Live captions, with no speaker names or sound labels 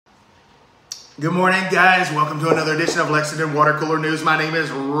Good morning, guys. Welcome to another edition of Lexington Water Cooler News. My name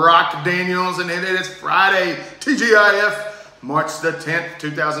is Rock Daniels, and it is Friday, TGIF, March the 10th,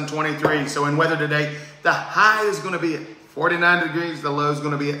 2023. So in weather today, the high is going to be at 49 degrees. The low is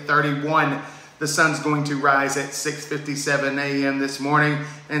going to be at 31. The sun's going to rise at 6:57 a.m. this morning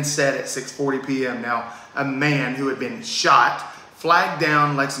and set at 6:40 p.m. Now, a man who had been shot flagged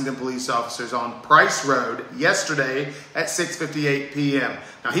down Lexington police officers on Price Road yesterday at 6:58 p.m.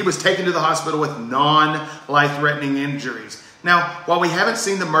 Now, he was taken to the hospital with non-life-threatening injuries. Now, while we haven't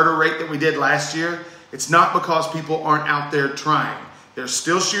seen the murder rate that we did last year, it's not because people aren't out there trying. They're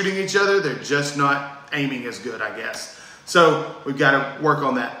still shooting each other. They're just not aiming as good, I guess. So we've got to work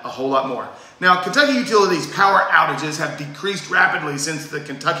on that a whole lot more. Now, Kentucky Utilities power outages have decreased rapidly since the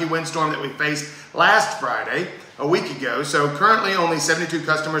Kentucky windstorm that we faced last Friday, a week ago. So currently only 72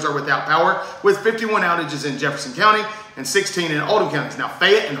 customers are without power, with 51 outages in Jefferson County and 16 in Oldham counties. Now,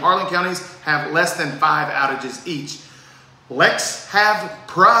 Fayette and Harlan counties have less than 5 outages each. Lex Have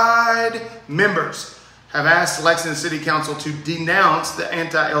Pride members have asked Lexington City Council to denounce the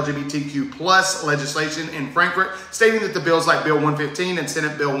anti-LGBTQ plus legislation in Frankfort, stating that the bills like Bill 115 and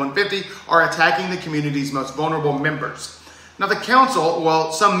Senate Bill 150 are attacking the community's most vulnerable members. Now, the council,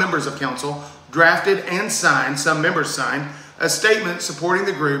 well, some members of council drafted and signed, some members signed, a statement supporting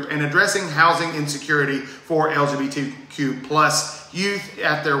the group and addressing housing insecurity for LGBTQ plus youth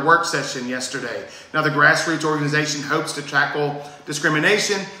at their work session yesterday. Now, the grassroots organization hopes to tackle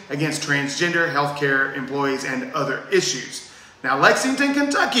discrimination against transgender healthcare employees and other issues. Now, Lexington,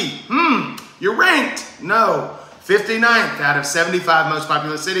 Kentucky, you're ranked, no, 59th out of 75 most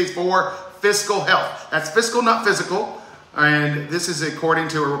populous cities for fiscal health. That's fiscal, not physical. And this is according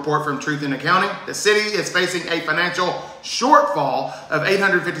to a report from Truth in Accounting. The city is facing a financial shortfall of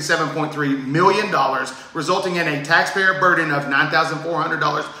 $857.3 million, resulting in a taxpayer burden of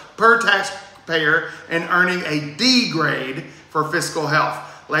 $9,400 per taxpayer and earning a D grade for fiscal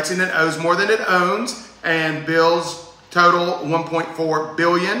health. Lexington owes more than it owns, and bills total $1.4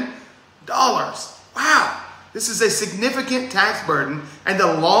 billion. Wow, this is a significant tax burden, and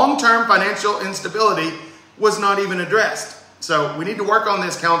the long-term financial instability was not even addressed. So we need to work on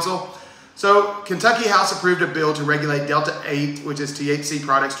this, council. So Kentucky House approved a bill to regulate Delta 8, which is THC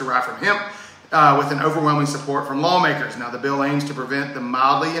products derived from hemp, with an overwhelming support from lawmakers. Now, the bill aims to prevent the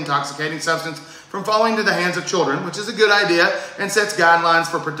mildly intoxicating substance from falling into the hands of children, which is a good idea, and sets guidelines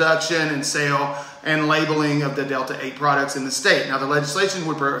for production and sale and labeling of the Delta 8 products in the state. Now, the legislation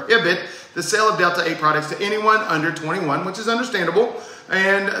would prohibit the sale of Delta 8 products to anyone under 21, which is understandable.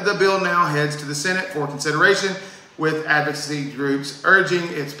 And the bill now heads to the Senate for consideration, with advocacy groups urging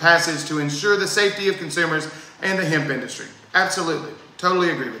its passage to ensure the safety of consumers and the hemp industry. Absolutely.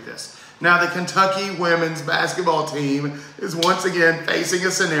 Totally agree with this. Now, the Kentucky women's basketball team is once again facing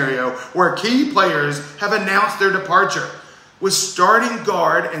a scenario where key players have announced their departure, with starting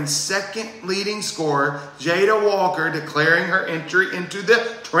guard and second leading scorer Jada Walker declaring her entry into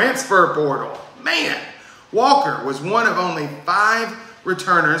the transfer portal. Man, Walker was one of only 5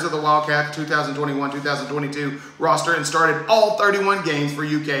 returners of the Wildcats 2021-2022 roster and started all 31 games for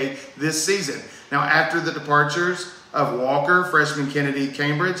UK this season. Now, after the departures of Walker, freshman Kennedy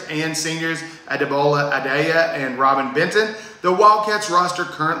Cambridge, and seniors Adebola Adaya and Robin Benton, the Wildcats roster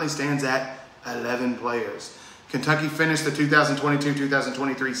currently stands at 11 players. Kentucky finished the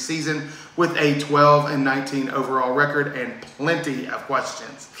 2022-2023 season with a 12-19 overall record and plenty of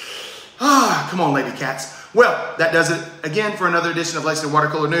questions. Come on, Lady Cats. Well, that does it again for another edition of Lexington Water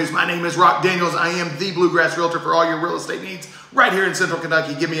Cooler News. My name is Rock Daniels. I am the Bluegrass Realtor for all your real estate needs right here in Central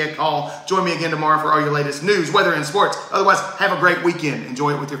Kentucky. Give me a call. Join me again tomorrow for all your latest news, weather, and sports. Otherwise, have a great weekend.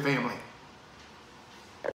 Enjoy it with your family.